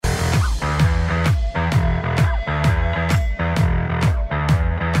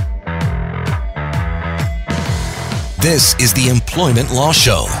This is the Employment Law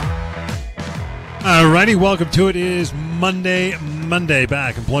Show. Alrighty, welcome to it. It is Monday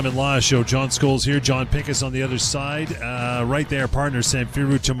back. Employment Law Show. John Scholes here. John Pincus on the other side. Right there, partner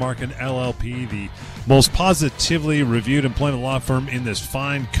Samfiru Tamarkin LLP, the most positively reviewed employment law firm in this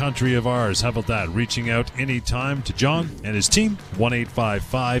fine country of ours. How about that? Reaching out anytime to John and his team.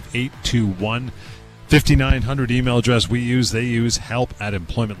 1-855-821-5900 email address we use. They use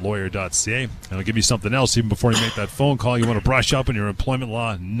help@employmentlawyer.ca. And I'll give you something else even before you make that phone call. You want to brush up on your employment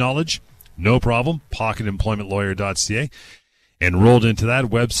law knowledge? No problem. PocketEmploymentLawyer.ca. And rolled into that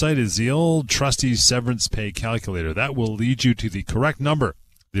website is the old trusty severance pay calculator. That will lead you to the correct number,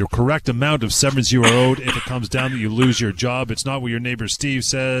 the correct amount of severance you are owed if it comes down that you lose your job. It's not what your neighbor Steve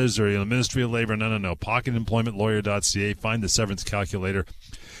says or the Ministry of Labor. No. PocketEmploymentLawyer.ca. Find the severance calculator.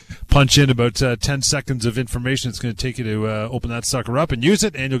 Punch in about 10 seconds of information. It's going to take you to open that sucker up and use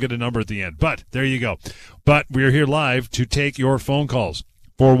it, and you'll get a number at the end. But there you go. But we are here live to take your phone calls.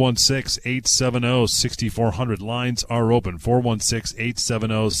 416-870-6400. Lines are open.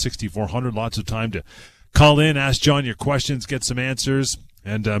 416-870-6400. Lots of time to call in, ask John your questions, get some answers,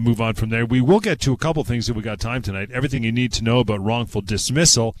 and move on from there. We will get to a couple things if we got time tonight. Everything you need to know about wrongful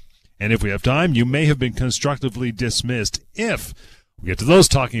dismissal. And if we have time, you may have been constructively dismissed if we get to those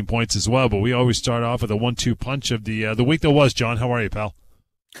talking points as well. But we always start off with a 1-2 punch of the week that was. John, how are you, pal?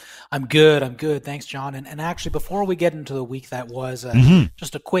 I'm good. Thanks, John. And actually, before we get into the week that was,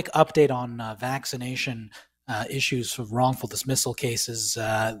 just a quick update on vaccination issues for wrongful dismissal cases.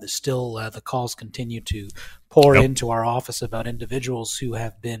 The calls continue to pour into our office about individuals who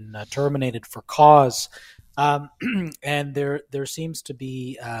have been terminated for cause. And there seems to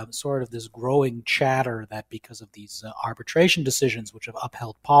be sort of this growing chatter that because of these arbitration decisions, which have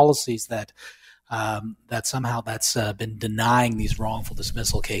upheld policies that somehow that's been denying these wrongful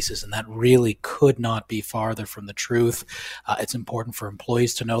dismissal cases, and that really could not be farther from the truth. It's important for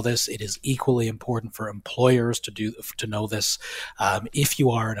employees to know this. It is equally important for employers to know this. If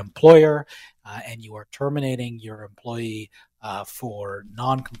you are an employer and you are terminating your employee for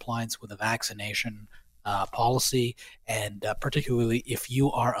non-compliance with a vaccination policy, and particularly if you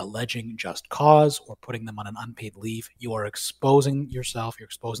are alleging just cause or putting them on an unpaid leave, you are exposing yourself, you're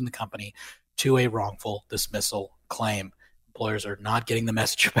exposing the company to a wrongful dismissal claim. Employers are not getting the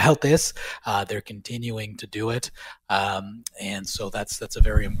message about this. They're continuing to do it. And so that's a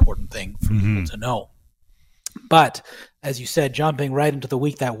very important thing for people to know. But as you said, jumping right into the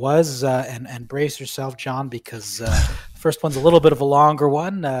week that was, and brace yourself, John, because first one's a little bit of a longer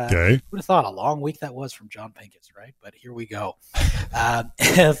one. Okay. Would have thought a long week that was from John Pincus, right? But here we go.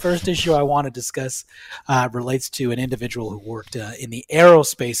 First issue I want to discuss relates to an individual who worked in the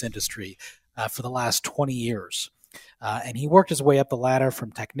aerospace industry for the last 20 years. And he worked his way up the ladder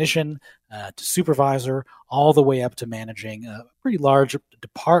from technician to supervisor, all the way up to managing a pretty large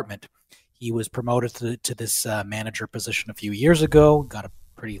department. He was promoted to this manager position a few years ago, got a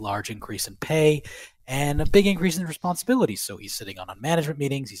pretty large increase in pay and a big increase in responsibility. So he's sitting on management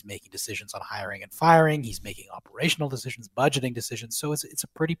meetings, he's making decisions on hiring and firing, he's making operational decisions, budgeting decisions. So it's a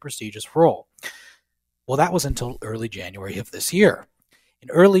pretty prestigious role. Well, that was until early January of this year. In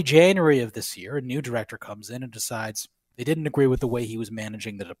early January of this year, a new director comes in and decides they didn't agree with the way he was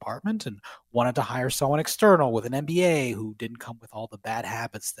managing the department and wanted to hire someone external with an MBA who didn't come with all the bad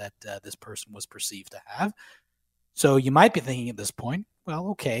habits that this person was perceived to have. So you might be thinking at this point, well,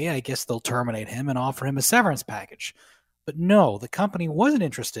 okay, I guess they'll terminate him and offer him a severance package. But no, the company wasn't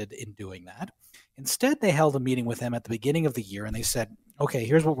interested in doing that. Instead, they held a meeting with him at the beginning of the year and they said, okay,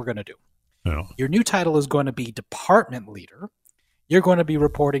 here's what we're going to do. Yeah. Your new title is going to be department leader. You're going to be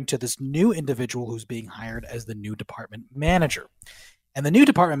reporting to this new individual who's being hired as the new department manager. And the new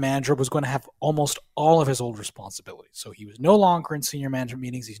department manager was going to have almost all of his old responsibilities. So he was no longer in senior management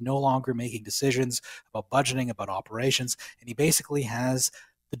meetings. He's no longer making decisions about budgeting, about operations. And he basically has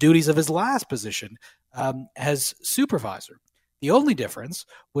the duties of his last position as supervisor. The only difference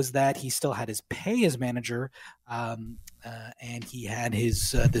was that he still had his pay as manager and he had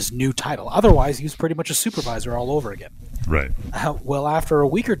his this new title. Otherwise, he was pretty much a supervisor all over again. Right. Well, after a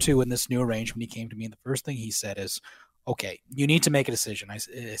week or two in this new arrangement, he came to me, and the first thing he said is, okay, you need to make a decision. I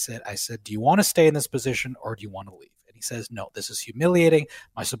said, do you want to stay in this position or do you want to leave? And he says, no, this is humiliating.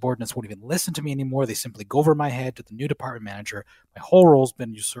 My subordinates won't even listen to me anymore. They simply go over my head to the new department manager. My whole role's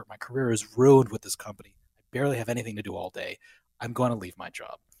been usurped. My career is ruined with this company. I barely have anything to do all day. I'm going to leave my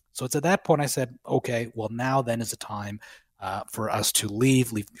job. So it's at that point I said, okay, well, now then is the time for us to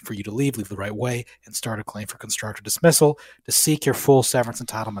leave the right way, and start a claim for constructive dismissal to seek your full severance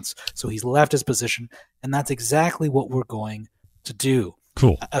entitlements. So he's left his position, and that's exactly what we're going to do.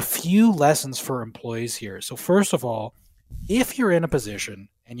 Cool. A few lessons for employees here. So first of all, if you're in a position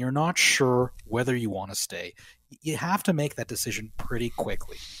and you're not sure whether you want to stay, you have to make that decision pretty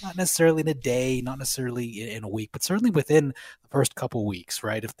quickly. Not necessarily in a day, not necessarily in a week, but certainly within the first couple of weeks,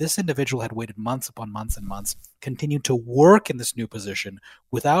 right? If this individual had waited months upon months and months, continued to work in this new position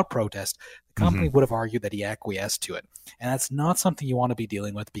without protest, the company would have argued that he acquiesced to it. And that's not something you want to be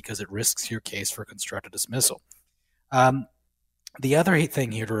dealing with because it risks your case for constructive dismissal. The other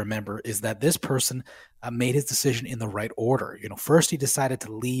thing here to remember is that this person made his decision in the right order. First he decided to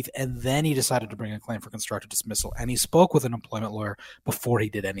leave, and then he decided to bring a claim for constructive dismissal. And he spoke with an employment lawyer before he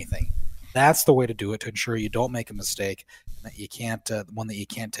did anything. That's the way to do it, to ensure you don't make a mistake, and that you can't one that you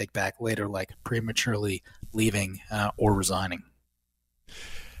can't take back later, like prematurely leaving or resigning.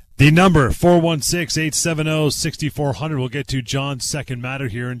 The number, 416-870-6400. We'll get to John's second matter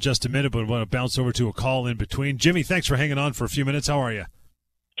here in just a minute, but I want to bounce over to a call in between. Jimmy, thanks for hanging on for a few minutes. How are you?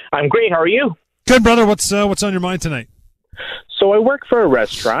 I'm great. How are you? Good, brother. What's on your mind tonight? So I work for a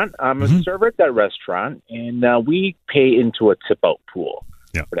restaurant. I'm a server at that restaurant, and we pay into a tip-out pool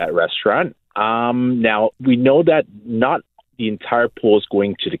for that restaurant. Now, we know that not the entire pool is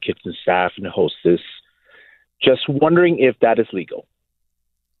going to the kitchen staff and the hostess. Just wondering if that is legal.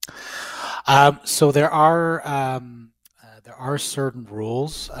 So there are certain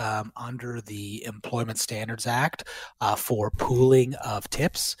rules under the Employment Standards Act for pooling of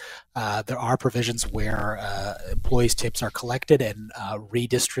tips. There are provisions where employees' tips are collected and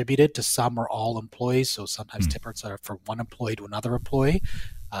redistributed to some or all employees. So sometimes tips are from one employee to another employee.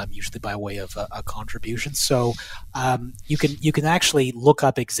 Usually by way of a contribution. So you can actually look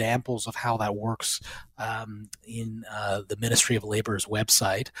up examples of how that works in the Ministry of Labor's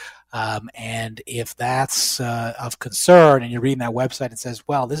website. And if that's of concern, and you're reading that website and says,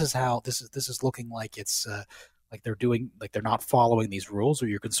 well, this is looking like it's like they're not following these rules, or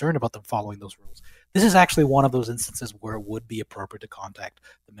you're concerned about them following those rules. This is actually one of those instances where it would be appropriate to contact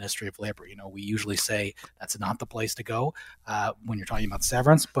the Ministry of Labor. We usually say that's not the place to go when you're talking about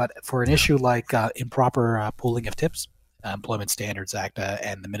severance, but for an issue like improper pooling of tips, Employment Standards Act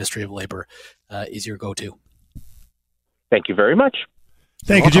and the Ministry of Labor is your go-to. Thank you very much.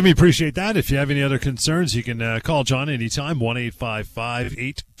 Thank you, Jimmy. Appreciate that. If you have any other concerns, you can call John anytime,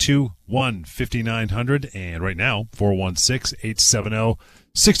 1-855-821-5900. And right now,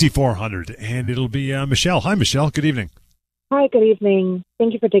 416-870-6400. And it'll be Michelle. Hi, Michelle. Good evening. Hi, good evening.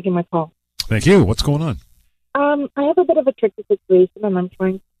 Thank you for taking my call. Thank you. What's going on? I have a bit of a tricky situation, and I'm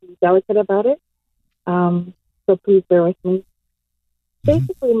trying to be delicate about it. So please bear with me.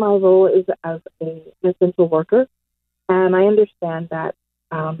 Basically, my role is as an essential worker, and I understand that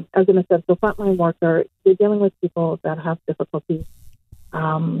as an essential frontline worker, you're dealing with people that have difficulty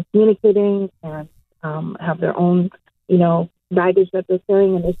communicating and have their own, baggage that they're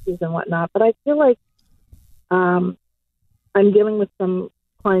carrying and issues and whatnot. But I feel like I'm dealing with some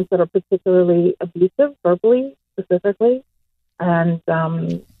clients that are particularly abusive, verbally, specifically, and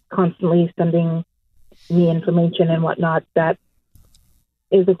constantly sending me information and whatnot that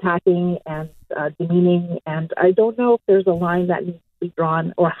is attacking and demeaning. And I don't know if there's a line that needs to be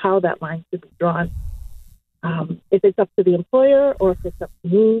drawn or how that line should be drawn. If it's up to the employer or if it's up to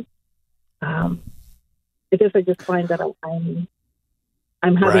me. I guess I just find that I'm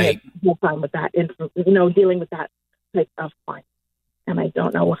having a hard time with that, dealing with that type of client. And I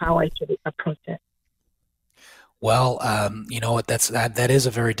don't know how I should approach it. Well, that is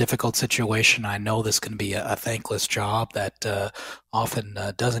a very difficult situation. I know this can be a thankless job that often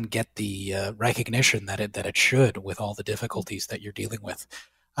doesn't get the recognition that it should, with all the difficulties that you're dealing with.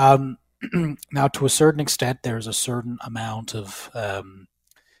 Now, to a certain extent, there's a certain amount of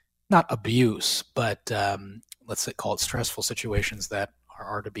not abuse, but let's call it stressful situations that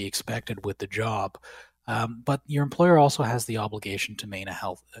are to be expected with the job. But your employer also has the obligation to maintain a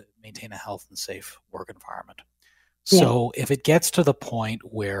health and safe work environment. So if it gets to the point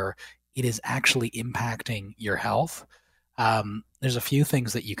where it is actually impacting your health, there's a few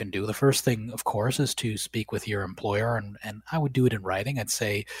things that you can do. The first thing, of course, is to speak with your employer, and I would do it in writing. I'd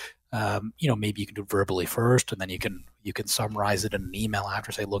say, maybe you can do it verbally first, and then you can summarize it in an email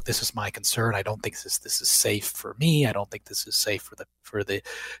after. Say, look, this is my concern. I don't think this is safe for me. I don't think this is safe for the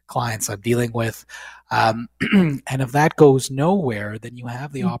clients I'm dealing with. And if that goes nowhere, then you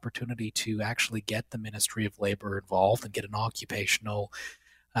have the opportunity to actually get the Ministry of Labor involved and get an occupational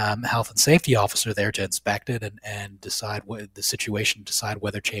health and safety officer there to inspect it and decide what the situation, decide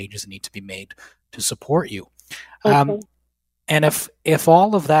whether changes need to be made to support you. Okay. And if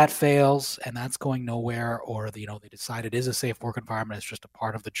all of that fails and that's going nowhere, or they decide it is a safe work environment, it's just a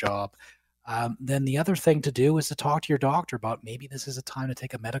part of the job, then the other thing to do is to talk to your doctor about maybe this is a time to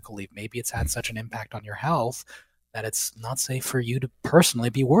take a medical leave. Maybe it's had such an impact on your health that it's not safe for you to personally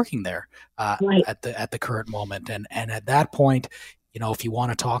be working there Right. at the current moment. And at that point, if you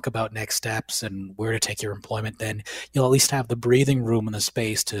want to talk about next steps and where to take your employment, then you'll at least have the breathing room and the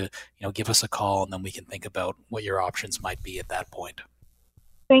space to, give us a call, and then we can think about what your options might be at that point.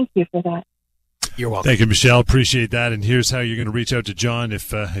 Thank you for that. You're welcome. Thank you, Michelle. Appreciate that. And here's how you're going to reach out to John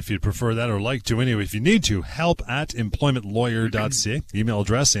if you'd prefer that or like to. Anyway, if you need to, help@employmentlawyer.ca, email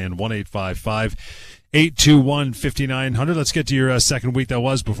address, and 1-855-821-5900. Let's get to your second week that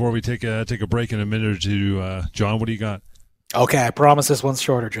was before we take a break in a minute or two. John, what do you got? Okay, I promise this one's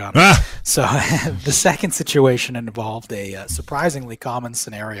shorter, John. So the second situation involved a surprisingly common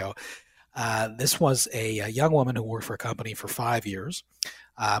scenario. This was a young woman who worked for a company for 5 years,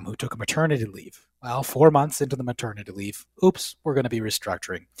 who took a maternity leave. Well, 4 months into the maternity leave, oops, we're going to be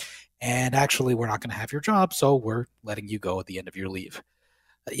restructuring. And actually, we're not going to have your job, so we're letting you go at the end of your leave.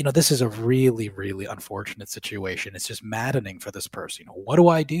 This is a really, really unfortunate situation. It's just maddening for this person. What do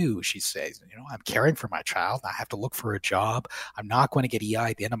I do? She says, I'm caring for my child. I have to look for a job. I'm not going to get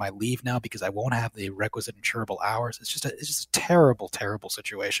EI at the end of my leave now because I won't have the requisite insurable hours. It's just a terrible, terrible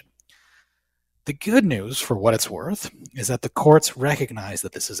situation. The good news, for what it's worth, is that the courts recognize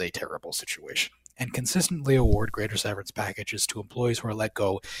that this is a terrible situation and consistently award greater severance packages to employees who are let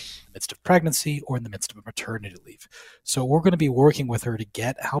go in the midst of pregnancy or in the midst of a maternity leave. So we're going to be working with her to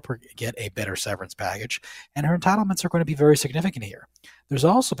help her get a better severance package, and her entitlements are going to be very significant here. There's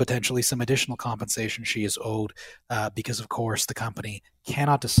also potentially some additional compensation she is owed because, of course, the company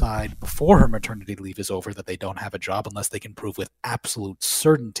cannot decide before her maternity leave is over that they don't have a job unless they can prove with absolute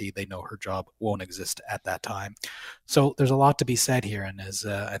certainty they know her job won't exist at that time. So there's a lot to be said here, and as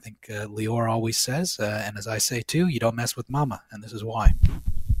I think Lior always says, and as I say too, you don't mess with mama, and this is why.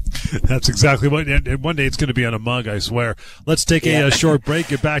 That's exactly what. And one day it's going to be on a mug, I swear. Let's take a short break.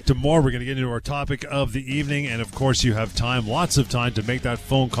 Get back to more. We're going to get into our topic of the evening, and of course, you have time, lots of time, to make that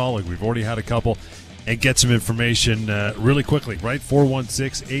phone call. Like we've already had a couple, and get some information really quickly. Right,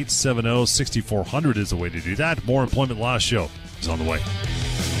 416-870-6400 is the way to do that. More Employment Law Show is on the way.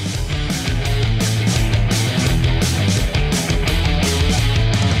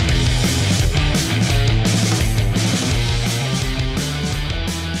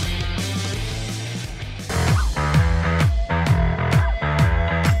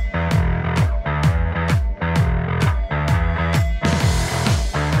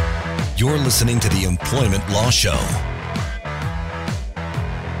 You're listening to the Employment Law Show.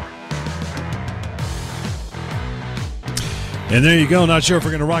 And there you go. Not sure if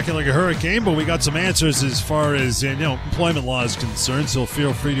we're going to rock it like a hurricane, but we got some answers as far as employment law is concerned. So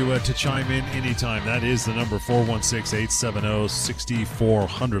feel free to chime in anytime. That is the number,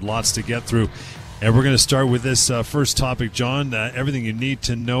 416-870-6400. Lots to get through. And we're going to start with this first topic, John. Everything you need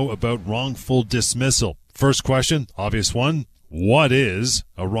to know about wrongful dismissal. First question, obvious one. What is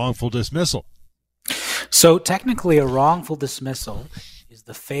a wrongful dismissal? So technically, a wrongful dismissal is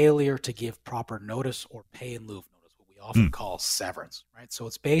the failure to give proper notice or pay in lieu of notice, what we often call severance, right? So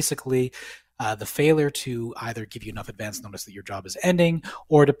it's basically the failure to either give you enough advance notice that your job is ending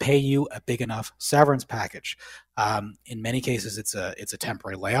or to pay you a big enough severance package. In many cases, it's a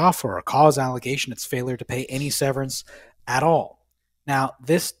temporary layoff or a cause allegation. It's failure to pay any severance at all. Now,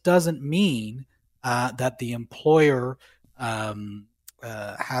 this doesn't mean that the employer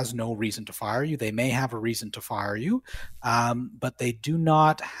has no reason to fire you. They may have a reason to fire you, but they do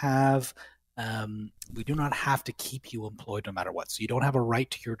not have. We do not have to keep you employed no matter what. So you don't have a right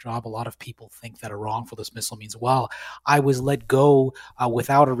to your job. A lot of people think that a wrongful dismissal means, well, I was let go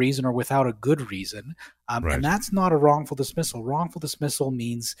without a reason or without a good reason. Right. And that's not a wrongful dismissal. Wrongful dismissal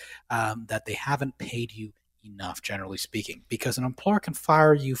means that they haven't paid you enough, generally speaking, because an employer can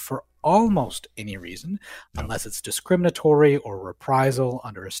fire you for almost any reason, unless it's discriminatory or reprisal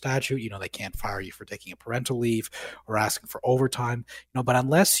under a statute. They can't fire you for taking a parental leave or asking for overtime. But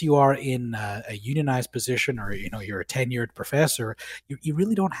unless you are in a unionized position or you're a tenured professor, you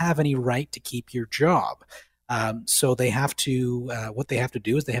really don't have any right to keep your job. So they have to. What they have to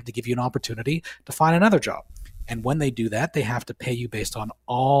do is they have to give you an opportunity to find another job. And when they do that, they have to pay you based on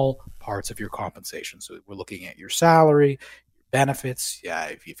all parts of your compensation. So we're looking at your salary, your benefits,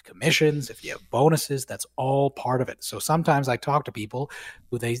 if you have commissions, if you have bonuses, that's all part of it. So sometimes I talk to people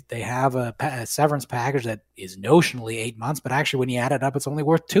who they have a severance package that is notionally 8 months, but actually when you add it up, it's only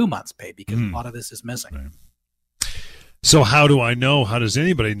worth 2 months' pay because a lot of this is missing. Right. So how do I know? How does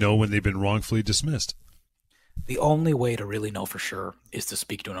anybody know when they've been wrongfully dismissed? The only way to really know for sure is to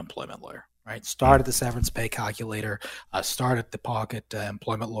speak to an employment lawyer. right? Start at the severance pay calculator, start at the Pocket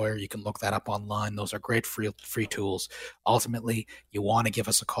Employment Lawyer. You can look that up online. Those are great free tools. Ultimately, you want to give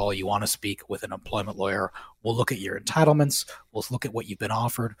us a call. You want to speak with an employment lawyer. We'll look at your entitlements. We'll look at what you've been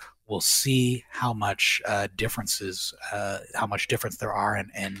offered. We'll see how much difference there are,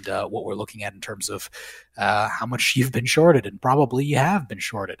 and what we're looking at in terms of how much you've been shorted, and probably you have been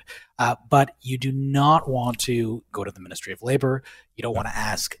shorted. But you do not want to go to the Ministry of Labor. You don't want to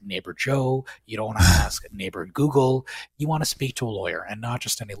ask neighbor Joe. You don't want to ask neighbor Google. You want to speak to a lawyer, and not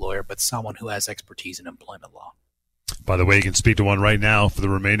just any lawyer, but someone who has expertise in employment law. By the way, you can speak to one right now for the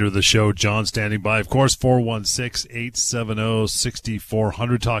remainder of the show. John standing by, of course,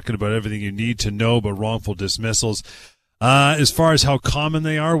 416-870-6400, talking about everything you need to know about wrongful dismissals. As far as how common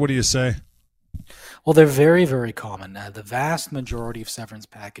they are, what do you say? Well, they're very, very common. The vast majority of severance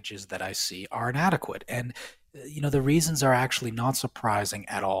packages that I see are inadequate. And, the reasons are actually not surprising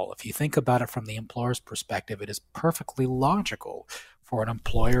at all. If you think about it from the employer's perspective, it is perfectly logical for an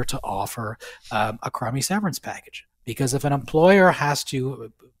employer to offer a crummy severance package. Because if an employer has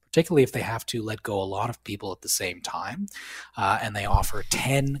to, particularly if they have to let go a lot of people at the same time, and they offer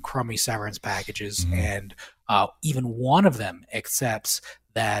 10 crummy severance packages, and even one of them accepts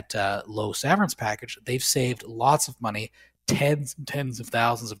that low severance package, they've saved lots of money, tens and tens of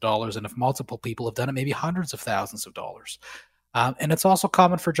thousands of dollars, and if multiple people have done it, maybe hundreds of thousands of dollars. And it's also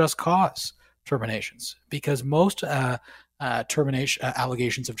common for just cause terminations, because most termination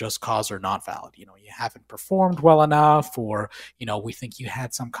allegations of just cause are not valid. You haven't performed well enough, or we think you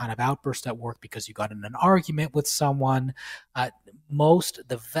had some kind of outburst at work because you got in an argument with someone. The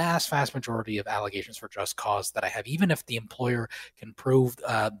vast majority of allegations for just cause that I have, even if the employer can prove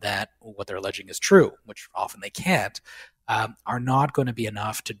that what they're alleging is true, which often they can't, are not going to be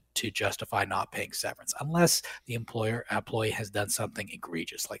enough to justify not paying severance, unless the employee has done something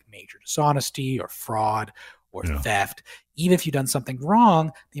egregious like major dishonesty or fraud or theft. Even if you've done something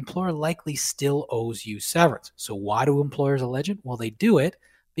wrong, the employer likely still owes you severance. So why do employers allege it? Well, they do it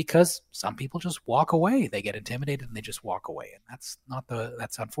because some people just walk away. They get intimidated and they just walk away. And that's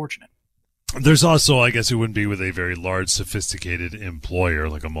unfortunate. There's also, I guess it wouldn't be with a very large, sophisticated employer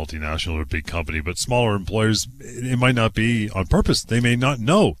like a multinational or a big company, but smaller employers, it might not be on purpose. They may not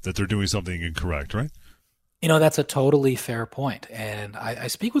know that they're doing something incorrect, right? That's a totally fair point. And I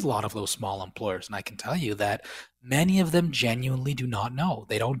speak with a lot of those small employers, and I can tell you that many of them genuinely do not know.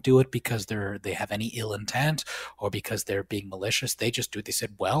 They don't do it because they have any ill intent or because they're being malicious. They just do it. They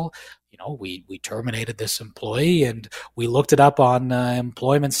said, well, we terminated this employee and we looked it up on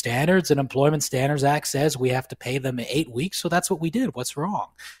Employment Standards, and Employment Standards Act says we have to pay them 8 weeks. So that's what we did. What's wrong?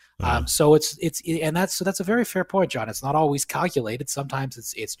 So that's a very fair point, John. It's not always calculated. Sometimes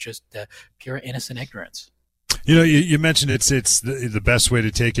it's just pure innocent ignorance. You mentioned it's the best way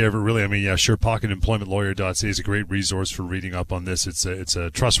to take care of it, really. I mean, yeah, sure, pocketemploymentlawyer.ca is a great resource for reading up on this. It's a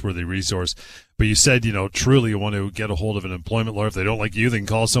trustworthy resource. But you said, truly you want to get a hold of an employment lawyer. If they don't like you, they can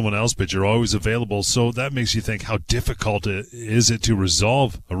call someone else, but you're always available. So that makes you think, how difficult is it to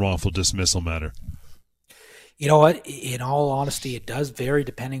resolve a wrongful dismissal matter? You know what? In all honesty, it does vary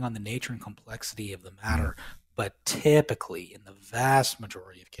depending on the nature and complexity of the matter. But typically, in the vast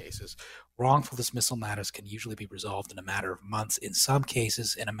majority of cases, wrongful dismissal matters can usually be resolved in a matter of months, in some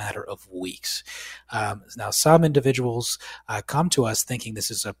cases in a matter of weeks. Now, some individuals come to us thinking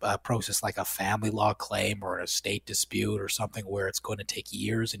this is a process like a family law claim or an estate dispute or something where it's going to take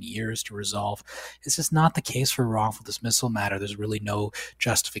years and years to resolve. This is not the case for a wrongful dismissal matter. There's really no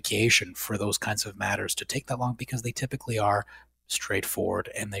justification for those kinds of matters to take that long, because they typically are straightforward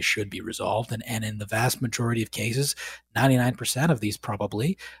and they should be resolved. And in the vast majority of cases, 99% of these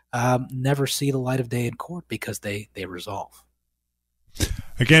probably never see the light of day in court because they resolve.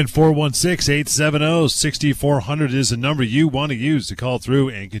 Again, 416-870-6400 is the number you want to use to call through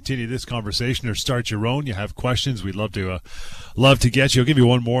and continue this conversation or start your own. You have questions, we'd love to get you. I'll give you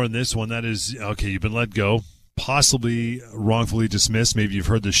one more on this one. That is, okay, you've been let go, possibly wrongfully dismissed. Maybe you've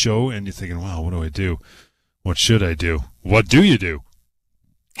heard the show and you're thinking, wow, what do I do? What should I do? What do you do?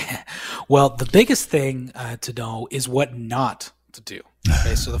 Well, the biggest thing to know is what not to do.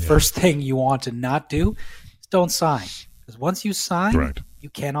 Okay, so the first thing you want to not do is don't sign. Because once you sign, Correct. You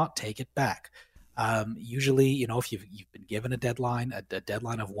cannot take it back. Usually, if you've been given a deadline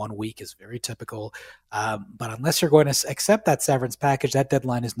of 1 week is very typical. But unless you're going to accept that severance package, that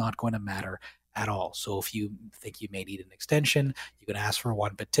deadline is not going to matter at all. So if you think you may need an extension, you can ask for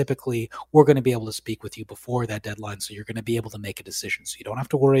one, but typically we're going to be able to speak with you before that deadline, so you're going to be able to make a decision. So you don't have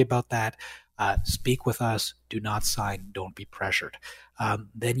to worry about that. Speak with us. Do not sign. Don't be pressured.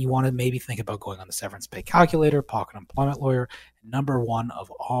 Then you want to maybe think about going on the severance pay calculator, Pocket Employment Lawyer, Number one of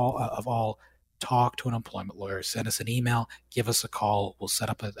all, talk to an employment lawyer. Send us an email, give us a call. We'll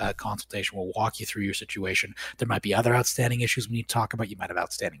set up a consultation. We'll walk you through your situation. There might be other outstanding issues we need to talk about. You might have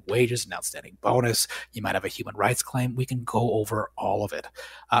outstanding wages, an outstanding bonus. You might have a human rights claim. We can go over all of it.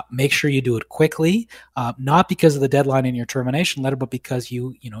 Make sure you do it quickly, not because of the deadline in your termination letter, but because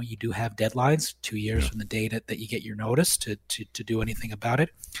you do have deadlines, 2 years from the date that you get your notice to do anything about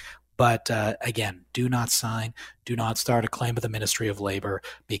it. But again, do not sign, do not start a claim with the Ministry of Labor,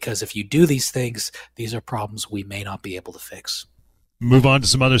 because if you do these things, these are problems we may not be able to fix. Move on to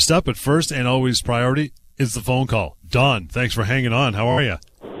some other stuff, but first and always priority is the phone call. Don, thanks for hanging on. How are you?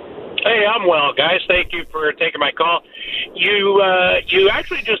 Hey, I'm well, guys. Thank you for taking my call. You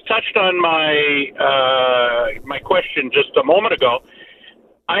actually just touched on my question just a moment ago.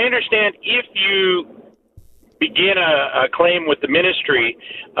 I understand if you begin a claim with the Ministry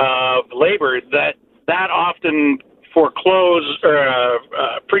of Labor, that often precludes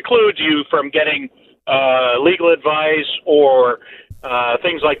you from getting legal advice or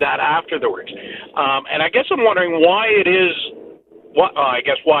things like that afterwards. And I guess I'm wondering why it is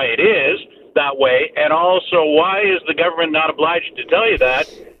that way, and also why is the government not obliged to tell you that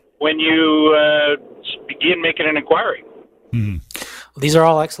when you begin making an inquiry? Mm-hmm. Well, these are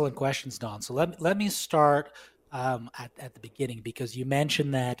all excellent questions, Don. So let me start at the beginning, because you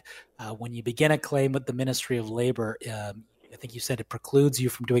mentioned that when you begin a claim with the Ministry of Labor, I think you said it precludes you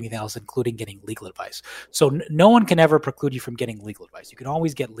from doing anything else, including getting legal advice. So no one can ever preclude you from getting legal advice. You can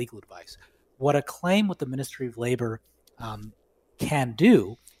always get legal advice. What a claim with the Ministry of Labor can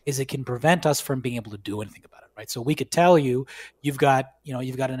do is it can prevent us from being able to do anything about it, right? So we could tell you you've got an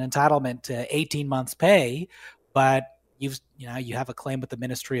entitlement to 18 months pay, but you have a claim with the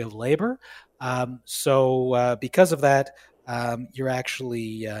Ministry of Labor. So because of that, you're actually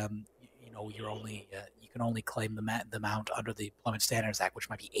you can only claim the amount under the Employment Standards Act, which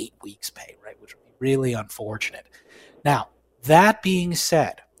might be 8 weeks pay, right? Which would be really unfortunate. Now, that being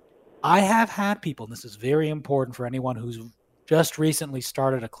said, I have had people, and this is very important for anyone who's just recently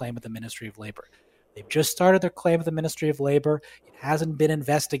started a claim with the Ministry of Labor. They've just started their claim with the Ministry of Labor. It hasn't been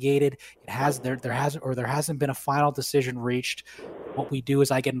investigated. There hasn't been a final decision reached. What we do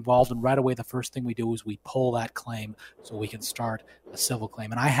is I get involved, and right away the first thing we do is we pull that claim so we can start a civil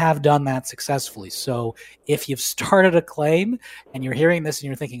claim. And I have done that successfully. So if you've started a claim and you're hearing this and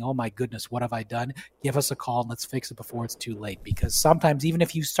you're thinking, oh my goodness, what have I done? Give us a call and let's fix it before it's too late. Because sometimes even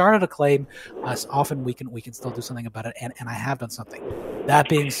if you started a claim, often we can still do something about it. And I have done something. That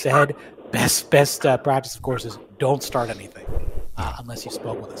being said, best practice, of course, is don't start anything unless you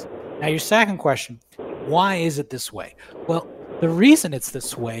spoke with us. Now, your second question, why is it this way? Well, the reason it's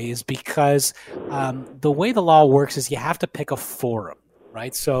this way is because the way the law works is you have to pick a forum,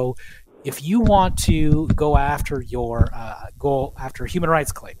 right? So if you want to go after a human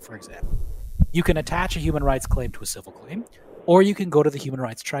rights claim, for example, you can attach a human rights claim to a civil claim, or you can go to the Human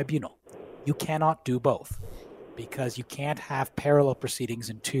Rights Tribunal. You cannot do both because you can't have parallel proceedings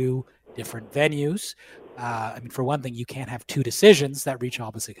in two different venues. For one thing, you can't have two decisions that reach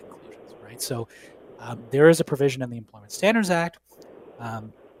opposite conclusions, right? So there is a provision in the Employment Standards Act,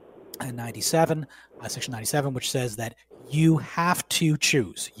 Section 97, which says that you have to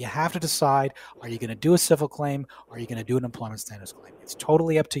choose. You have to decide, are you going to do a civil claim or are you going to do an employment standards claim? It's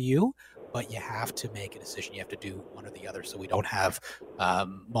totally up to you, but you have to make a decision. You have to do one or the other so we don't have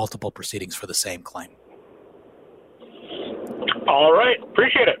multiple proceedings for the same claim. All right.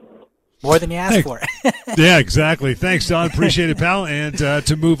 Appreciate it. More than you asked for. Yeah, exactly. Thanks, Don. Appreciate it, pal. And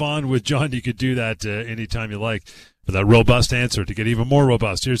to move on with John, you could do that anytime you like. For that robust answer, to get even more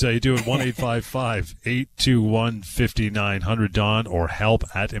robust, here's how you do it. 1-855-821-5900, Don, or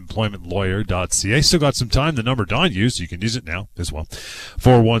help@employmentlawyer.ca. Still got some time. The number Don used, you can use it now as well.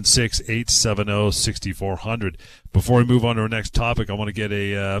 416-870-6400. Before we move on to our next topic, I want to get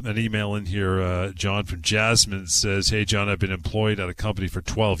an email in here. John from Jasmine says, hey, John, I've been employed at a company for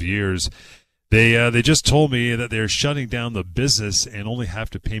 12 years. They just told me that they're shutting down the business and only have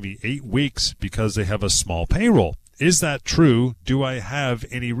to pay me 8 weeks because they have a small payroll. Is that true? Do I have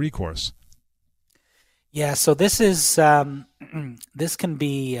any recourse? Yeah, so this is this can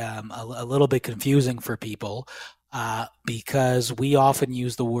be a little bit confusing for people because we often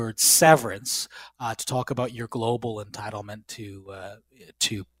use the word severance to talk about your global entitlement to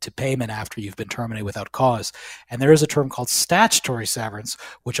payment after you've been terminated without cause. And there is a term called statutory severance,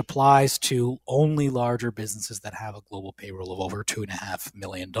 which applies to only larger businesses that have a global payroll of over $2.5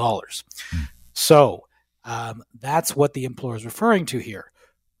 million. So that's what the employer is referring to here.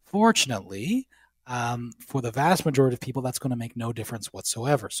 Fortunately, for the vast majority of people, that's going to make no difference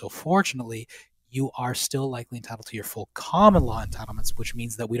whatsoever. So fortunately, you are still likely entitled to your full common law entitlements, which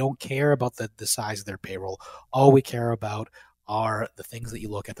means that we don't care about the size of their payroll. All we care about are the things that you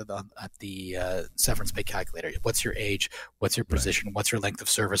look at the severance pay calculator. What's your age? What's your position? What's your length of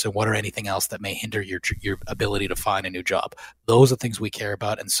service? And what are anything else that may hinder your ability to find a new job? Those are things we care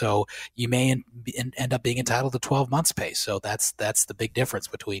about. And so you may end up being entitled to 12 months pay. So that's the big difference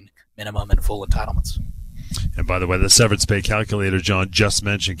between minimum and full entitlements. And by the way, the severance pay calculator John just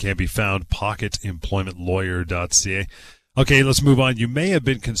mentioned can be found pocketemploymentlawyer.ca. Okay, let's move on. You may have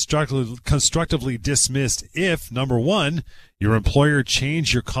been constructively dismissed if, number one, your employer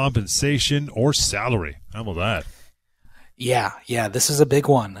changed your compensation or salary. How about that? Yeah, this is a big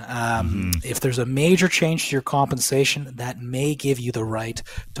one. If there's a major change to your compensation, that may give you the right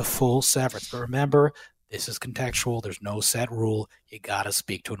to full severance. But remember, this is contextual. There's no set rule. You got to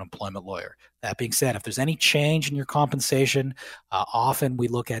speak to an employment lawyer. That being said, if there's any change in your compensation, often we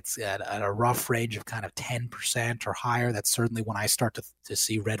look at a rough range of kind of 10% or higher. That's certainly when I start to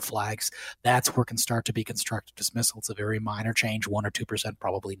see red flags. That's where it can start to be constructive dismissal. It's a very minor change, 1 or 2%,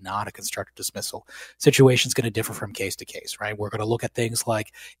 probably not a constructive dismissal. Situation's going to differ from case to case, right? We're going to look at things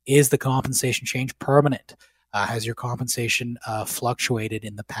like, is the compensation change permanent? Has your compensation fluctuated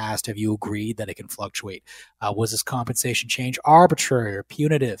in the past? Have you agreed that it can fluctuate? Was this compensation change arbitrary or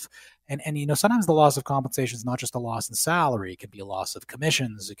punitive? And sometimes the loss of compensation is not just a loss in salary. It can be a loss of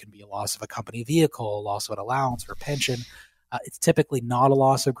commissions. It can be a loss of a company vehicle, a loss of an allowance or pension. It's typically not a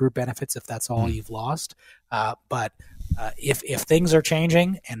loss of group benefits if that's all you've lost. But if things are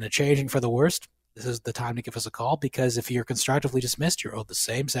changing and they're changing for the worst, this is the time to give us a call, because if you're constructively dismissed, you're owed the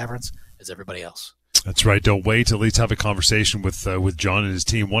same severance as everybody else. That's right. Don't wait. At least have a conversation with John and his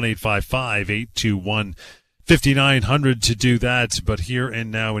team. 1-855-821-5900 to do that. But here and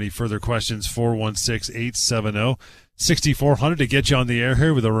now, any further questions? 416-870-6400 to get you on the air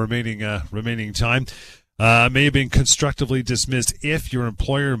here with the remaining time. May have been constructively dismissed if your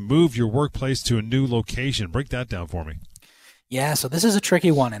employer moved your workplace to a new location. Break that down for me. Yeah, so this is a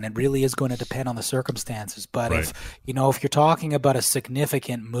tricky one, and it really is going to depend on the circumstances. But if you're talking about a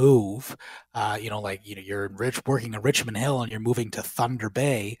significant move, you're working in Richmond Hill and you're moving to Thunder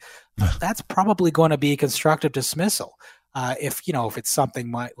Bay, that's probably going to be a constructive dismissal. If it's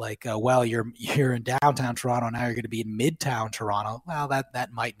something like you're in downtown Toronto, now you're going to be in midtown Toronto, well,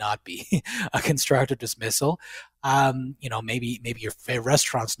 that might not be a constructive dismissal. Maybe your favorite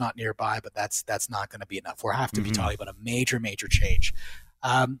restaurant's not nearby, but that's not going to be enough. We'll have to be talking about a major change.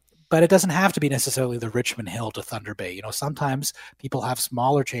 But it doesn't have to be necessarily the Richmond Hill to Thunder Bay. Sometimes people have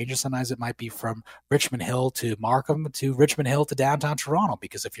smaller changes. Sometimes it might be from Richmond Hill to Markham to Richmond Hill to downtown Toronto,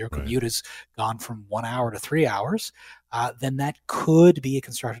 because if your commute has gone from 1 hour to 3 hours, then that could be a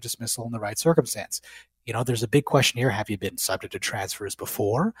constructive dismissal in the right circumstance. There's a big question here. Have you been subject to transfers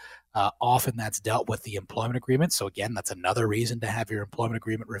before? Often that's dealt with the employment agreement. So again, that's another reason to have your employment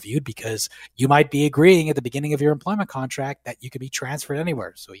agreement reviewed, because you might be agreeing at the beginning of your employment contract that you can be transferred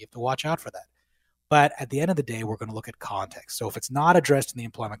anywhere. So you have to watch out for that. But at the end of the day, we're going to look at context. So if it's not addressed in the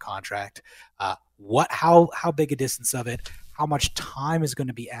employment contract, how big a distance of it? How much time is going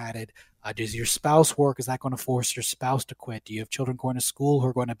to be added? Does your spouse work? Is that going to force your spouse to quit? Do you have children going to school who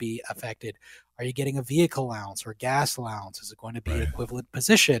are going to be affected? Are you getting a vehicle allowance or gas allowance? Is it going to be an equivalent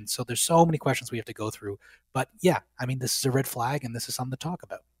position? So there's so many questions we have to go through. But yeah, this is a red flag, and this is something to talk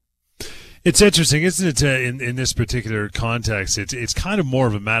about. It's interesting, isn't it? In this particular context, it's kind of more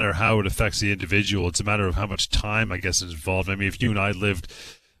of a matter of how it affects the individual. It's a matter of how much time, I guess, is involved. If you and I lived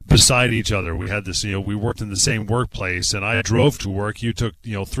beside each other, we had this, we worked in the same workplace, and I drove to work. You took,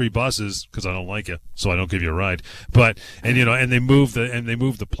 3 buses because I don't like you, so I don't give you a ride. But and they moved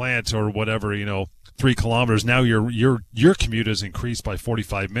the plant or whatever, 3 kilometers. Now your commute has increased by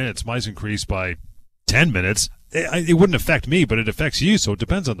 45 minutes. Mine's increased by 10 minutes. It wouldn't affect me, but it affects you. So it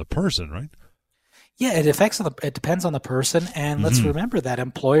depends on the person, right? Yeah, it depends on the person, and let's remember that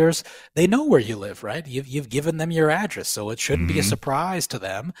employers, they know where you live, right? You've given them your address, so it shouldn't be a surprise to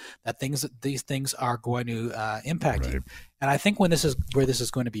them that these things are going to impact you. And I think where this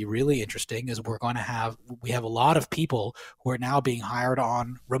is going to be really interesting is we have a lot of people who are now being hired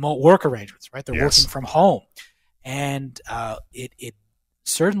on remote work arrangements, right? They're working from home, and it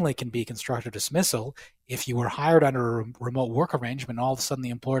certainly can be constructive dismissal if you were hired under a remote work arrangement. And all of a sudden, the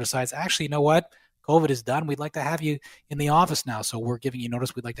employer decides, actually, you know what? COVID is done. We'd like to have you in the office now. So we're giving you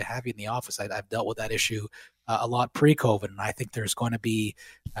notice. We'd like to have you in the office. I've dealt with that issue a lot pre-COVID. And I think there's going to be,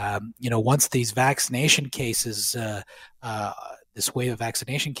 once these vaccination cases, this wave of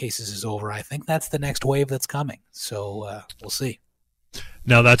vaccination cases is over, I think that's the next wave that's coming. So we'll see.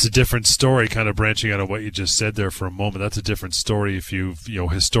 Now that's a different story, kind of branching out of what you just said there for a moment. That's a different story if you've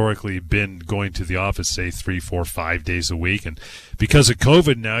historically been going to the office, say 3, 4, 5 days a week, and because of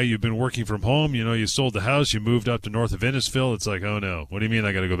COVID now you've been working from home. You sold the house, you moved up to north of Innisfil. It's like, oh no, what do you mean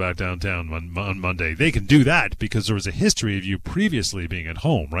I got to go back downtown on Monday? They can do that because there was a history of you previously being at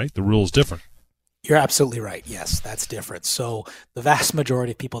home, right? The rule's different. You're absolutely right. Yes, that's different. So the vast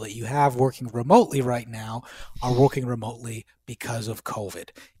majority of people that you have working remotely right now are working remotely because of COVID.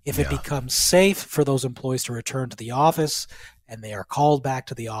 If it becomes safe for those employees to return to the office and they are called back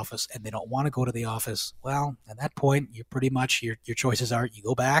to the office and they don't want to go to the office, well, at that point, you're pretty much your choices are you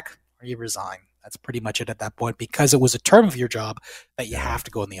go back or you resign. That's pretty much it at that point, because it was a term of your job that you have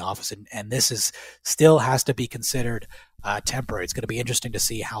to go in the office. And this is still has to be considered temporary. It's going to be interesting to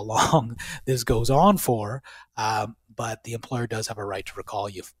see how long this goes on for. But the employer does have a right to recall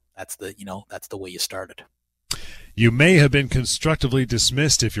you. That's the way you started. You may have been constructively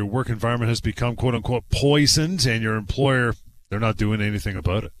dismissed if your work environment has become quote unquote poisoned and your employer, they're not doing anything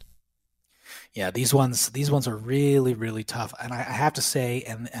about it. Yeah, these ones are really, really tough. And I have to say,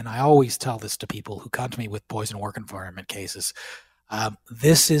 and I always tell this to people who come to me with poison work environment cases,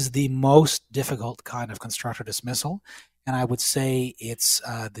 this is the most difficult kind of constructive dismissal. And I would say it's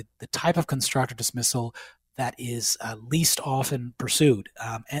the type of constructive dismissal that is least often pursued.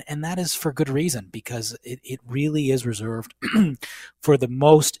 And that is for good reason, because it really is reserved for the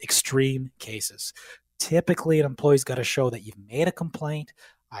most extreme cases. Typically, an employee's got to show that you've made a complaint,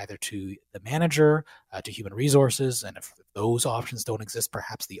 either to the manager, to human resources, and if those options don't exist,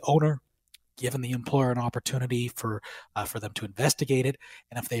 perhaps the owner, given the employer an opportunity for them to investigate it.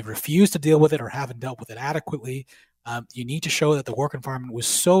 And if they've refused to deal with it or haven't dealt with it adequately, you need to show that the work environment was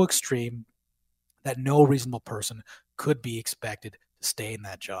so extreme that no reasonable person could be expected to stay in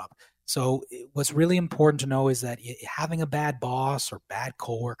that job. So what's really important to know is that having a bad boss or bad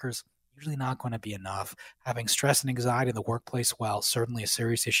coworkers usually not going to be enough. Having stress and anxiety in the workplace, while certainly a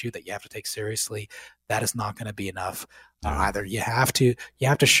serious issue that you have to take seriously, that is not going to be enough either. You have to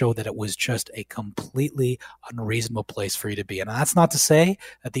show that it was just a completely unreasonable place for you to be. And that's not to say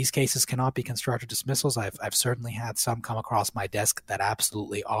that these cases cannot be constructive dismissals. I've certainly had some come across my desk that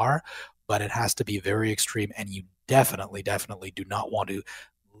absolutely are, but it has to be very extreme, and you definitely do not want to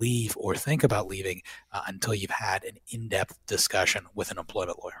leave or think about leaving until you've had an in-depth discussion with an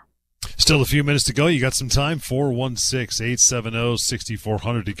employment lawyer. Still a few minutes to go. You got some time.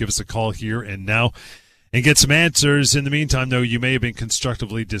 416-870-6400 to give us a call here and now and get some answers. In the meantime, though, you may have been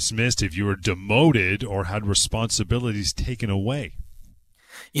constructively dismissed if you were demoted or had responsibilities taken away.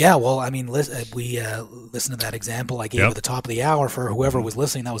 Yeah, well, I mean, we listened to that example I gave at the top of the hour. For whoever was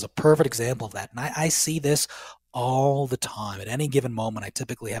listening, that was a perfect example of that. And I see this all the time. At any given moment, I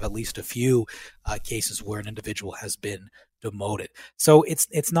typically have at least a few cases where an individual has been demoted. So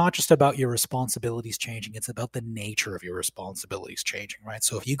it's not just about your responsibilities changing, it's about the nature of your responsibilities changing, right?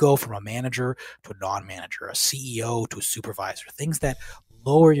 So if you go from a manager to a non-manager, a CEO to a supervisor, things that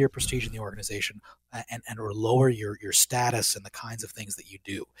lower your prestige in the organization and or lower your status and the kinds of things that you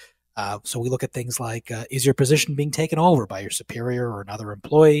do. So we look at things like, is your position being taken over by your superior or another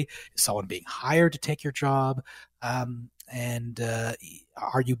employee? Is someone being hired to take your job? And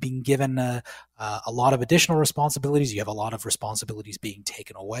are you being given a lot of additional responsibilities? You have a lot of responsibilities being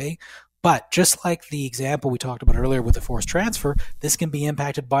taken away. But just like the example we talked about earlier with the forced transfer, this can be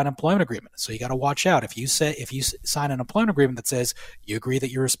impacted by an employment agreement. So you got to watch out. If you sign an employment agreement that says you agree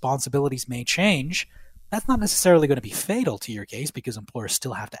that your responsibilities may change, that's not necessarily going to be fatal to your case, because employers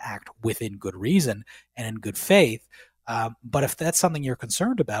still have to act within good reason and in good faith. But if that's something you're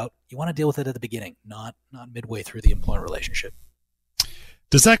concerned about, you want to deal with it at the beginning, not midway through the employment relationship.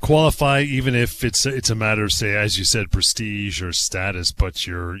 Does that qualify even if it's a matter of, say, as you said, prestige or status, but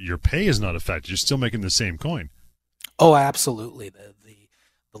your pay is not affected? You're still making the same coin. Oh, absolutely. The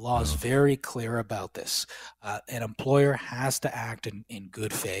law is very clear about this. An employer has to act in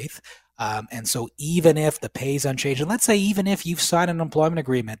good faith. And so even if the pay is unchanged, and let's say even if you've signed an employment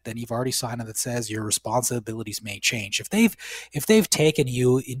agreement, then you've already signed it that says your responsibilities may change. If they've taken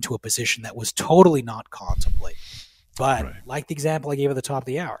you into a position that was totally not contemplated, but like the example I gave at the top of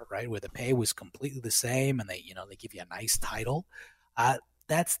the hour, right, where the pay was completely the same and they give you a nice title,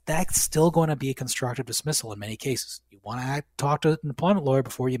 that's still going to be a constructive dismissal in many cases. You want to talk to an employment lawyer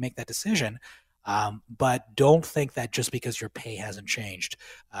before you make that decision. But don't think that just because your pay hasn't changed,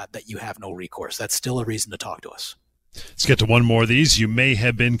 that you have no recourse. That's still a reason to talk to us. Let's get to one more of these. You may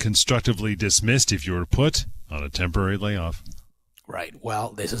have been constructively dismissed if you were put on a temporary layoff. Right.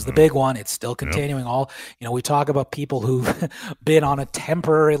 Well, this is the big one. It's still continuing. We talk about people who've been on a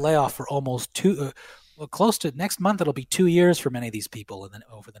temporary layoff for almost Well, close to next month, it'll be 2 years for many of these people, and then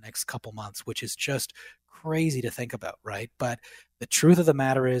over the next couple months, which is just crazy to think about, right? But the truth of the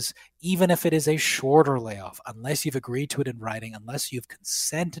matter is, even if it is a shorter layoff, unless you've agreed to it in writing, unless you've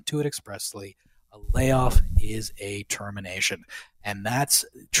consented to it expressly, a layoff is a termination. And that's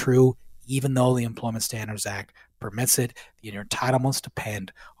true even though the Employment Standards Act permits it. Your entitlements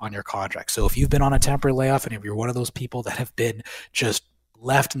depend on your contract. So if you've been on a temporary layoff and if you're one of those people that have been just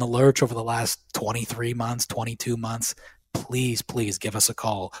left in the lurch over the last 23 months, 22 months, please give us a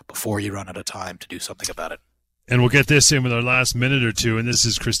call before you run out of time to do something about it. And we'll get this in with our last minute or two. And this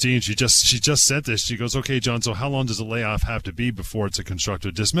is Christine. She just said this. She goes, okay, John, so how long does a layoff have to be before it's a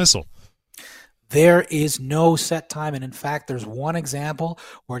constructive dismissal? There is no set time. And in fact, there's one example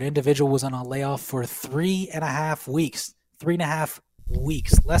where an individual was on a layoff for 3.5 weeks, 3.5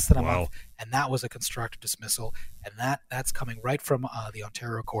 weeks, less than a month. And that was a constructive dismissal. And that's coming right from the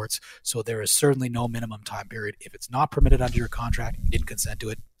Ontario courts. So there is certainly no minimum time period. If it's not permitted under your contract, you didn't consent to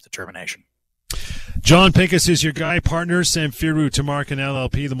it, it's a termination. John Pincus is your guy, partner, Samfiru Tamarkin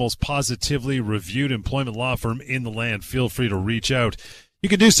LLP, the most positively reviewed employment law firm in the land. Feel free to reach out. You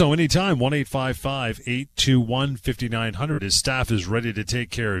can do so anytime. 1-855-821-5900. His staff is ready to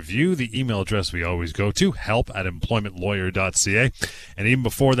take care of you. The email address we always go to, help@employmentlawyer.ca. And even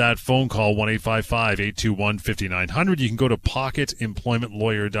before that phone call, 1-855-821-5900, you can go to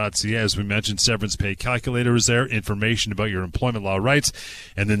pocketemploymentlawyer.ca. As we mentioned, severance pay calculator is there, information about your employment law rights,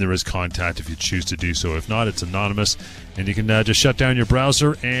 and then there is contact if you choose to do so. If not, it's anonymous, and you can just shut down your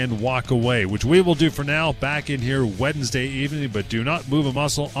browser and walk away, which we will do for now. Back in here Wednesday evening, but do not move a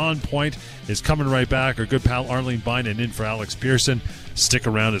muscle. On Point is coming right back. Our good pal Arlene Bynum in for Alex Pearson. Stick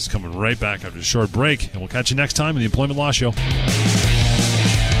around. It's coming right back after a short break, and we'll catch you next time on the Employment Law Show.